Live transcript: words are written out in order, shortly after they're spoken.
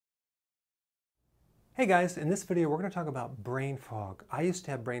Hey guys, in this video we're going to talk about brain fog. I used to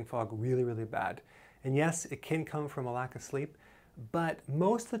have brain fog really bad. And yes, it can come from a lack of sleep, but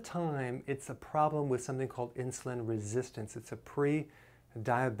most of the time it's a problem with something called insulin resistance. It's a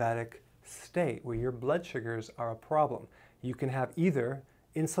pre-diabetic state where your blood sugars are a problem. You can have either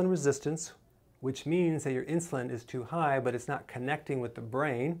insulin resistance, which means that your insulin is too high, but it's not connecting with the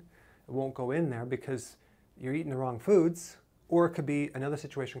brain. It won't go in there because you're eating the wrong foods. Or it could be another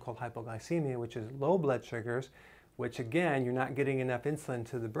situation called hypoglycemia, which is low blood sugars, which again, you're not getting enough insulin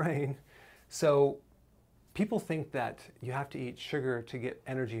to the brain. So people think that you have to eat sugar to get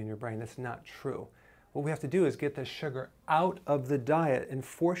energy in your brain. That's not true. What we have to do is get the sugar out of the diet and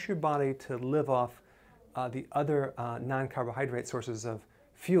force your body to live off the other non-carbohydrate sources of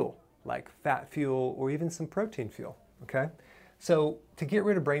fuel, like fat fuel or even some protein fuel, okay? So to get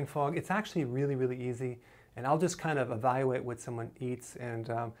rid of brain fog, it's actually really easy. And I'll just kind of evaluate what someone eats. And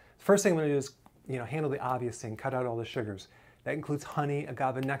first thing I'm going to do is, handle the obvious thing, cut out all the sugars. That includes honey,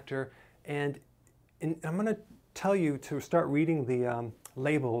 agave nectar, and I'm going to tell you to start reading the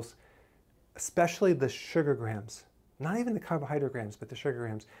labels, especially the sugar grams. Not even the carbohydrate grams, but the sugar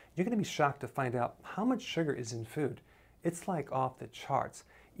grams. You're going to be shocked to find out how much sugar is in food. It's like off the charts.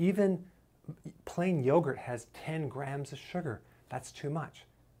 Even plain yogurt has 10 grams of sugar. That's too much.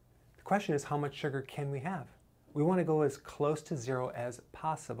 The question is, how much sugar can we have? We want to go as close to zero as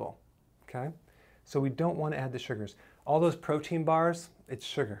possible, okay? So we don't want to add the sugars. All those protein bars, it's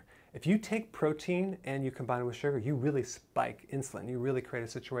sugar. If you take protein and you combine it with sugar, you really spike insulin. You really create a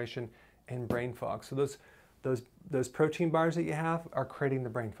situation in brain fog. So those protein bars that you have are creating the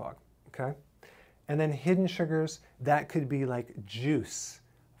brain fog, okay? And then hidden sugars, that could be like juice,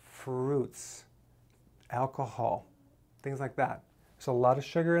 fruits, alcohol, things like that. So a lot of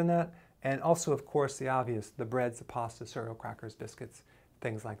sugar in that, and also, of course, the obvious, the breads, the pasta, cereal, crackers, biscuits,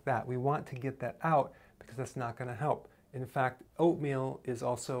 things like that. We want to get that out because that's not going to help. In fact, oatmeal is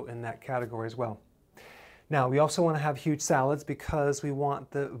also in that category as well. Now, we also want to have huge salads because we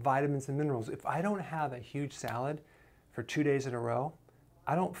want the vitamins and minerals. If I don't have a huge salad for 2 days in a row,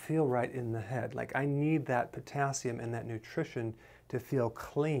 I don't feel right in the head. Like, I need that potassium and that nutrition to feel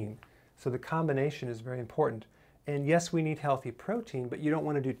clean. So the combination is very important. And yes, we need healthy protein, but you don't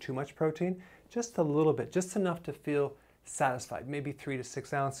want to do too much protein, just a little bit, just enough to feel satisfied. Maybe 3 to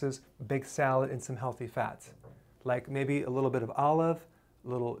 6 ounces, big salad, and some healthy fats. Like maybe a little bit of olive, a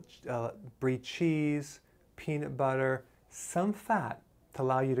little brie cheese, peanut butter, some fat to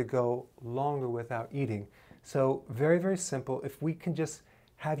allow you to go longer without eating. So very simple. If we can just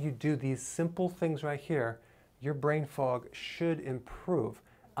have you do these simple things right here, your brain fog should improve.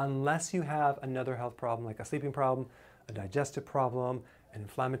 Unless you have another health problem like a sleeping problem, a digestive problem, an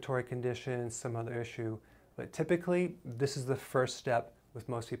inflammatory condition, some other issue. But typically, this is the first step with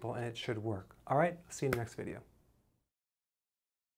most people and it should work. All right, see you in the next video.